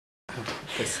I'll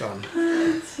put this on.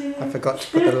 I forgot to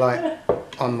put the light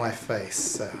on my face,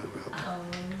 so I will.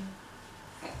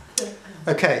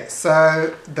 Okay,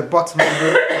 so the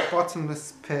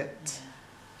bottomless pit,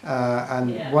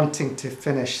 and wanting to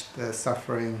finish the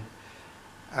suffering,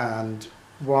 and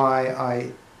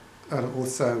why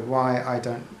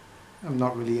I'm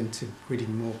not really into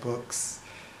reading more books,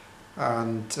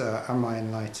 and am I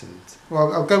enlightened?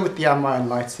 Well, I'll go with the am I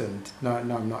enlightened? No, I'm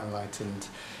not enlightened.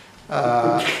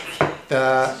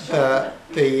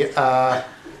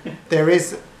 There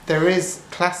is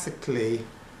classically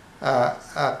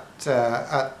at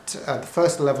the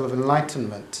first level of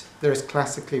enlightenment, there is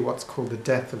classically what's called the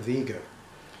death of the ego.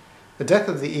 The death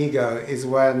of the ego is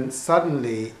when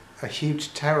suddenly a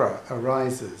huge terror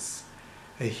arises.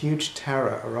 A huge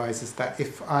terror arises that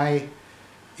if I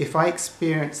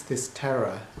experience this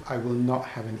terror, I will not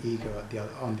have an ego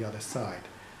on the other side.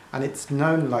 And it's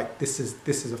known like this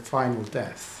is a final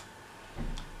death.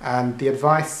 And the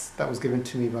advice that was given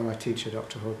to me by my teacher,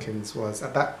 Dr. Hawkins, was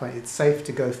at that point it's safe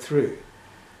to go through.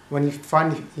 When you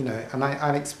finally, and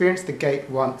I experienced the gate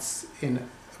once in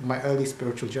my early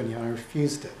spiritual journey, and I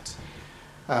refused it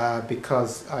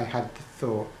because I had the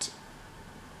thought.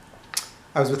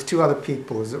 I was with two other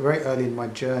people. It was very early in my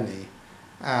journey,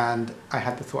 and I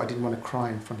had the thought I didn't want to cry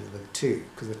in front of the two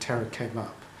because the terror came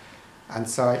up. And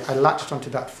so I latched onto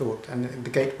that thought, and the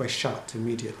gateway shut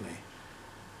immediately.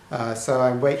 So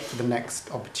I wait for the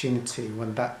next opportunity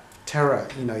when that terror,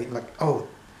 like, oh,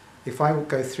 if I will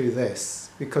go through this,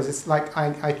 because it's like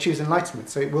I choose enlightenment,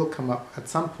 so it will come up at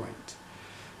some point.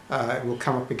 It will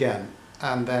come up again,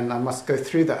 and then I must go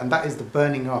through that, and that is the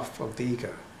burning off of the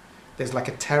ego. There's like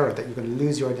a terror that you're going to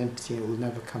lose your identity and it will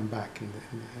never come back.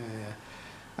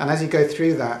 And as you go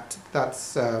through that,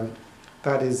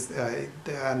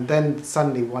 and then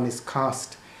suddenly one is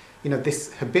cast,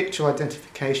 this habitual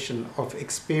identification of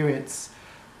experience,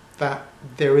 that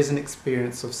there is an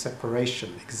experience of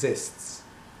separation exists.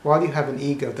 While you have an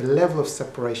ego, the level of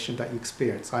separation that you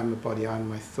experience, I'm the body, I'm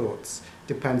my thoughts,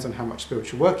 depends on how much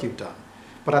spiritual work you've done.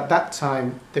 But at that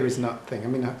time, there is nothing. I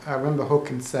mean, I remember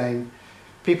Hawkins saying,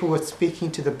 people were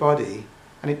speaking to the body,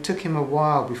 and it took him a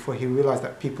while before he realized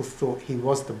that people thought he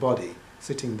was the body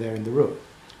sitting there in the room.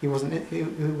 He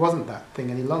wasn't that thing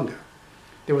any longer.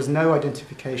 There was no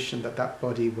identification that that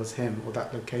body was him or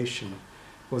that location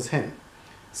was him.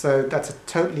 So that's a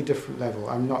totally different level.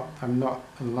 I'm not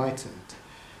enlightened.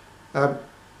 The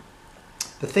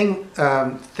thing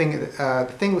with,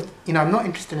 I'm not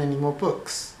interested in any more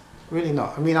books. Really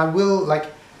not. I mean, I will,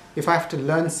 like, if I have to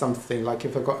learn something, like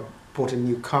if I bought a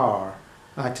new car,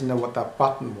 I had to know what that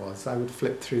button was, I would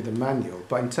flip through the manual.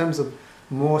 But in terms of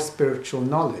more spiritual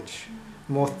knowledge,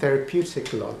 more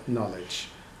therapeutic knowledge,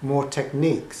 more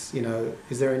techniques,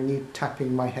 is there a new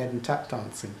tapping my head and tap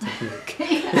dancing technique?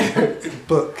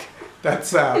 Book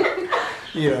that's out,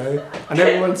 and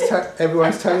everyone's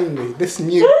telling me this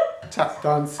new tap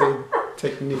dancing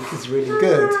technique is really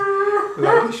good.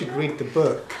 Like, you should read the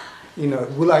book.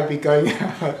 Will I be going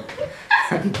out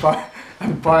and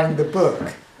buying the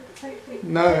book?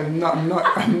 No, I'm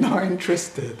not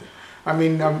interested. I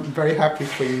mean, I'm very happy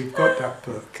for you. You've got that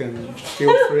book, and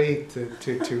feel free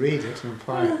to read it and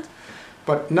apply it.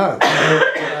 But no,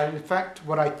 in fact,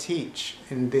 what I teach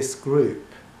in this group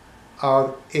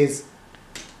is,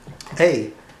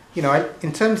 in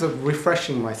terms of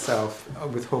refreshing myself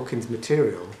with Hawkins'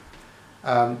 material.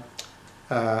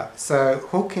 So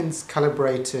Hawkins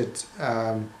calibrated,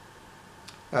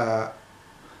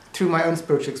 through my own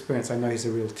spiritual experience, I know he's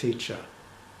a real teacher.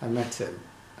 I met him,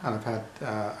 and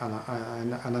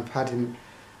I've had him.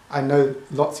 I know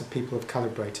lots of people have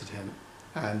calibrated him,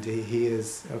 and he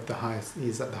is of the highest.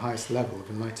 He's at the highest level of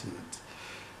enlightenment.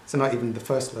 So not even the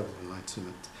first level of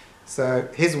enlightenment. So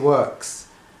his works.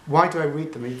 Why do I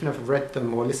read them? Even if I've read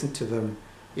them or listened to them,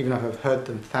 even if I've heard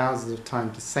them thousands of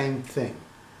times, the same thing,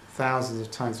 thousands of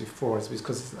times before, is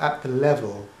because it's at the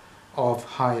level of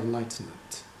high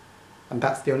enlightenment. And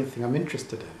that's the only thing I'm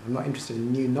interested in. I'm not interested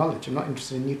in new knowledge. I'm not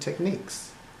interested in new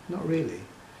techniques. Not really.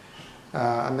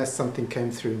 Unless something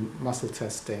came through muscle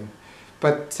testing.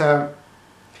 But, and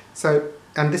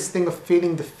this thing of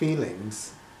feeling the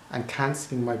feelings and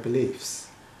cancelling my beliefs,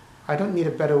 I don't need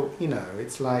a better,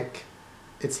 it's like,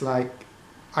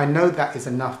 I know that is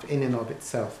enough in and of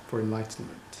itself for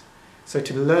enlightenment. So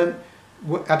to learn,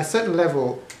 at a certain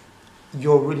level,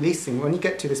 you're releasing, when you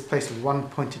get to this place of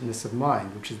one-pointedness of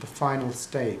mind, which is the final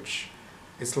stage,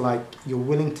 it's like you're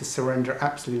willing to surrender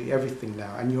absolutely everything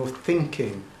now, and you're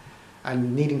thinking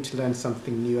and needing to learn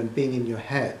something new and being in your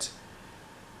head,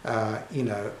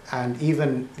 and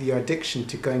even your addiction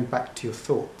to going back to your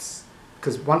thoughts.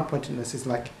 Because one-pointedness is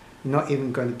like you're not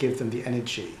even going to give them the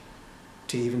energy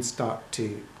to even start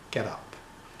to get up.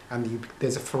 And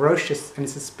there's a ferocious, and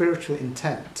it's a spiritual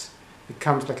intent. It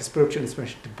comes like a spiritual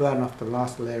inspiration to burn off the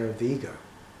last layer of the ego.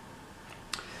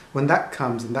 When that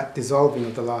comes and that dissolving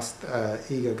of the last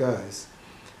ego goes,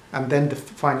 and then the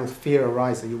final fear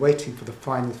arises, you're waiting for the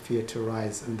final fear to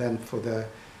arise, and then for the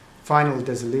final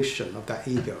dissolution of that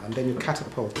ego, and then you're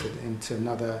catapulted into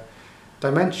another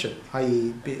dimension,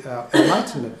 i.e.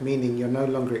 enlightenment, meaning you're no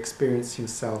longer experiencing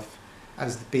yourself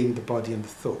as being the body and the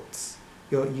thoughts.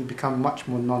 You become much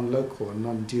more non-local and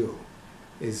non-dual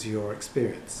is your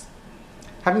experience.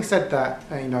 Having said that,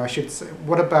 I should say,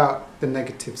 what about the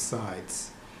negative sides?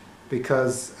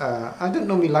 Because I don't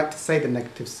normally like to say the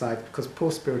negative side, because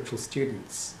poor spiritual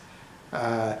students, they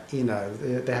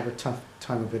have a tough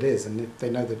time of it is, and if they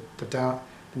know the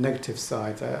negative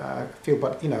sides, I feel,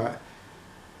 but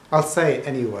I'll say it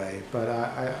anyway. But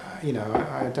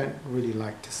I don't really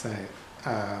like to say it.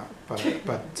 But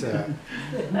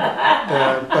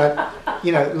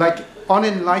like on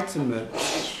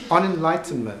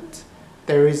enlightenment,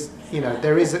 there is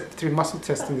through muscle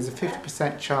testing, there's a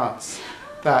 50% chance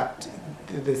that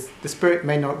the spirit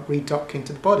may not redock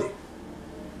into the body.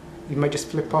 You may just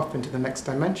flip off into the next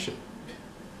dimension.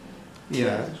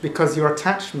 Because your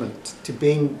attachment to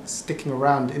sticking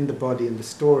around in the body and the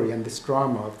story and this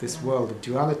drama of this world of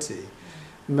duality,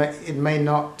 it may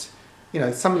not.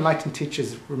 Some enlightened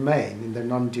teachers remain in their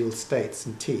non-dual states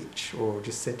and teach, or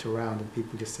just sit around and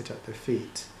people just sit at their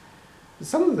feet.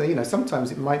 Some of the, sometimes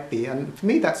it might be, and for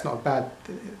me that's not a bad,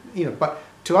 but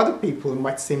to other people it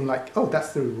might seem like, oh,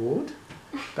 that's the reward,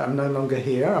 that I'm no longer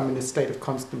here, I'm in a state of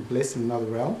constant bliss in another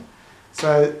realm.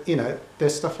 So,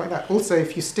 there's stuff like that. Also,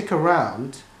 if you stick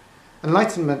around,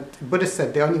 enlightenment, Buddha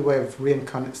said the only way of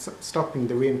stopping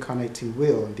the reincarnating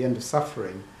wheel and the end of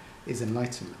suffering is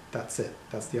enlightenment. That's it.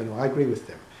 That's the only way. I agree with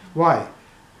them. Why?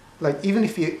 Like, even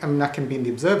if I can be in the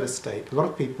observer state, a lot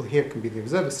of people here can be in the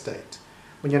observer state.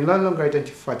 When you're no longer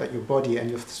identified that your body and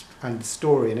the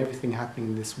story and everything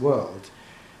happening in this world,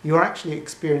 you're actually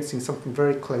experiencing something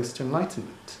very close to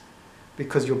enlightenment.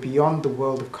 Because you're beyond the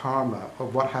world of karma,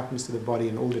 of what happens to the body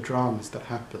and all the dramas that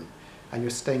happen. And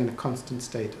you're staying in a constant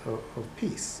state of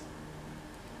peace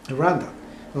around that.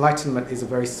 Enlightenment is a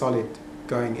very solid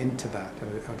going into that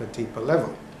at a deeper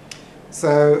level.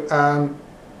 So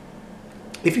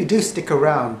if you do stick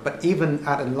around, but even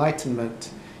at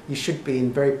enlightenment, you should be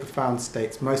in very profound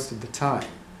states most of the time.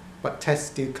 But tests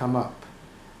do come up.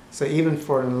 So even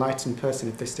for an enlightened person,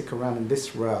 if they stick around in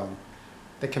this realm,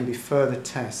 there can be further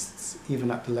tests,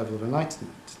 even at the level of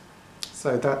enlightenment.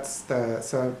 So that's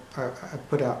I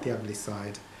put out the ugly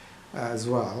side as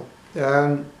well.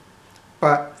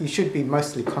 But you should be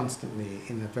mostly constantly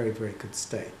in a very, very good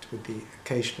state with the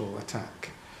occasional attack.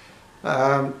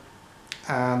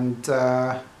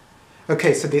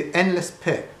 Okay, so the endless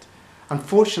pit.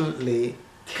 Unfortunately,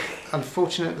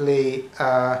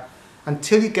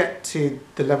 until you get to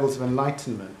the levels of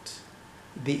enlightenment,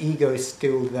 the ego is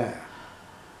still there.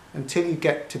 Until you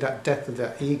get to that death of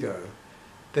that ego,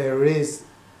 there is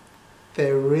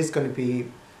going to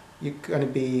be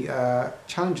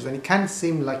challenges, and it can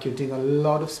seem like you're doing a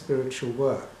lot of spiritual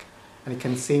work, and it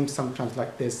can seem sometimes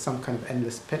like there's some kind of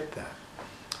endless pit there.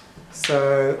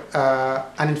 So,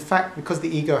 and in fact, because the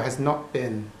ego has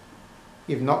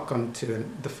you've not gone to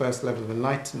the first level of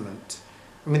enlightenment.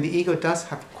 I mean, the ego does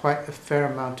have quite a fair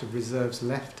amount of reserves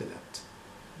left in it.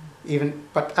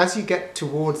 But as you get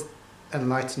towards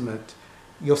enlightenment,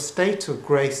 your state of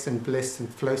grace and bliss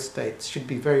and flow states should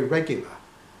be very regular,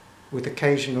 with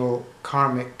occasional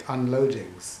karmic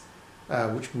unloadings,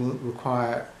 which will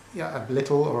require a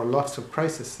little or a lot of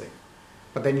processing.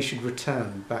 But then you should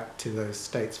return back to those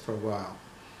states for a while.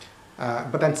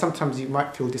 But then sometimes you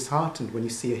might feel disheartened when you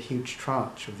see a huge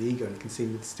tranche of the ego and you can see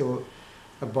it's still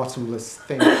a bottomless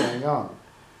thing going on.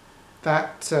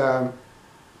 That,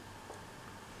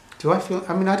 do I feel,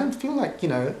 I mean, I don't feel like,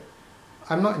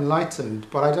 I'm not enlightened,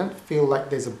 but I don't feel like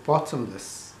there's a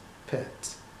bottomless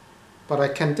pit. But I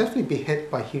can definitely be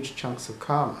hit by huge chunks of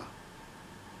karma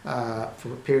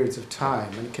for periods of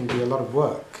time, and it can be a lot of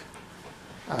work.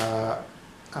 But,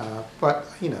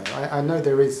 I know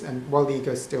there is, and while the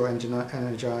ego is still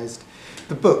energized,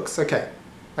 the books, okay,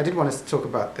 I did want us to talk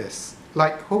about this.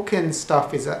 Like, Hawkins'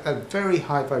 stuff is at a very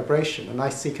high vibration, and I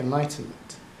seek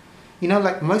enlightenment.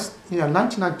 Like most,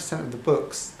 99% of the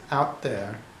books out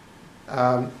there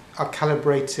are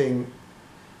calibrating,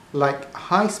 like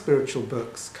high spiritual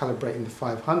books calibrating the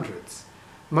 500s.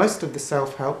 Most of the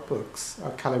self-help books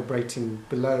are calibrating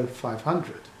below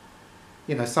 500.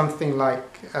 Something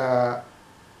like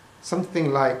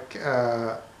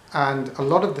And a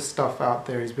lot of the stuff out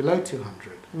there is below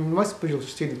 200. I mean, most spiritual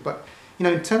students, but you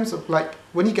know, in terms of like,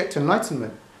 when you get to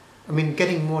enlightenment, I mean,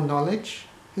 getting more knowledge,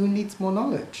 who needs more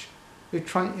knowledge? You're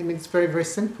trying, I mean, it's very, very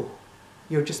simple.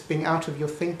 You're just being out of your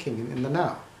thinking in the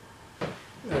now.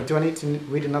 Do I need to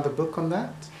read another book on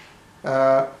that?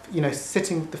 You know,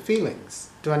 sitting with the feelings.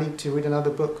 Do I need to read another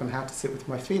book on how to sit with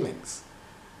my feelings?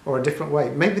 Or a different way?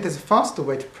 Maybe there's a faster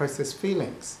way to process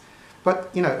feelings. But,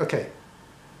 you know, okay.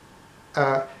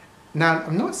 Now,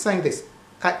 I'm not saying this.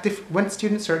 When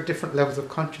students are at different levels of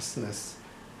consciousness,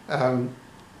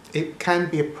 it can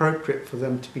be appropriate for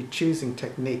them to be choosing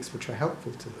techniques which are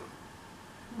helpful to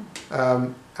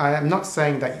them. I am not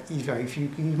saying that, you know, if you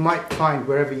might find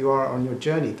wherever you are on your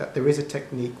journey that there is a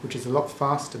technique which is a lot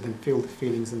faster than feel the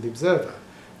feelings and the observer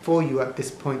for you at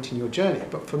this point in your journey.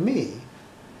 But for me,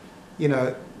 you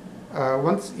know,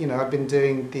 once, you know, I've been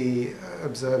doing the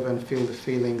observer and feel the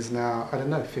feelings now, I don't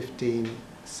know, 15,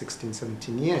 16,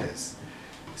 17 years.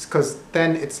 It's because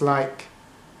then it's like,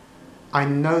 I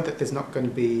know that there's not going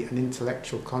to be an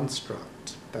intellectual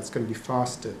construct that's going to be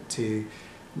faster to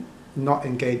not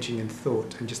engaging in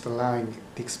thought and just allowing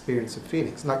the experience of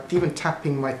feelings. Like even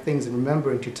tapping my things and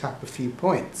remembering to tap a few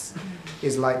points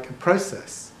is like a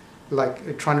process.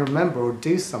 Like trying to remember or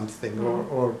do something,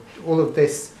 or all of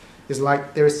this is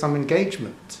like there is some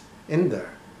engagement in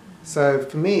there. So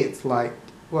for me it's like,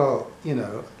 well, you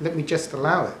know, let me just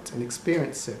allow it and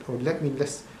experience it, or let me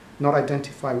just not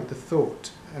identify with the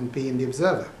thought and be in the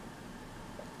observer.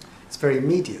 It's very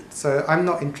immediate. So I'm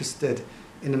not interested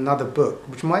in another book,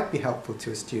 which might be helpful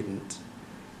to a student,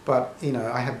 but you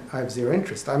know, I have zero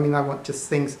interest. I mean, I want just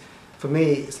things. For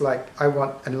me, it's like I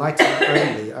want enlightenment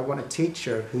only. I want a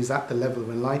teacher who's at the level of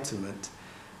enlightenment,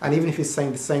 and even if he's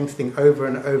saying the same thing over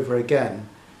and over again,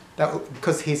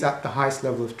 because he's at the highest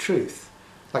level of truth.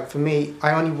 Like for me,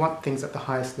 I only want things at the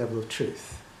highest level of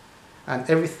truth, and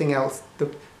everything else.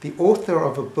 The author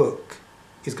of a book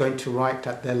is going to write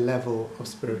at their level of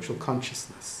spiritual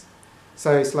consciousness.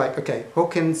 So it's like, okay,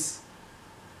 Hawkins,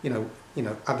 you know,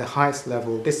 at the highest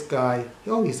level, this guy,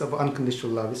 oh, he's of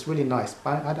unconditional love. It's really nice,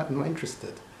 but I'm not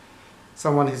interested.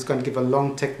 Someone who's going to give a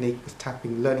long technique with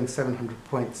tapping, learning 700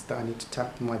 points that I need to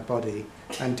tap in my body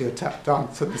and do a tap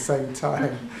dance at the same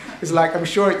time. It's like, I'm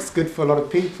sure it's good for a lot of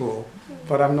people,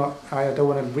 but I don't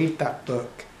want to read that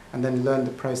book and then learn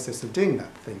the process of doing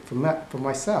that thing for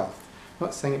myself. I'm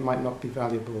not saying it might not be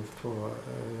valuable for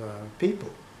people.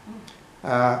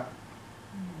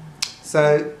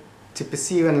 So, to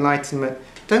pursue enlightenment,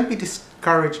 don't be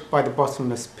discouraged by the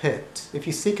bottomless pit. If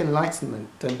you seek enlightenment,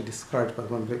 don't be discouraged by the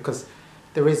bottomless pit, because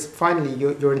there is finally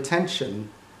your intention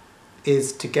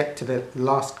is to get to the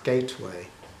last gateway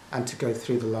and to go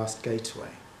through the last gateway.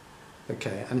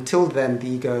 Okay. Until then, the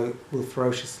ego will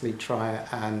ferociously try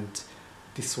and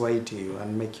dissuade you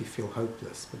and make you feel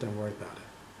hopeless, but don't worry about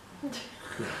it.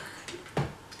 Yeah.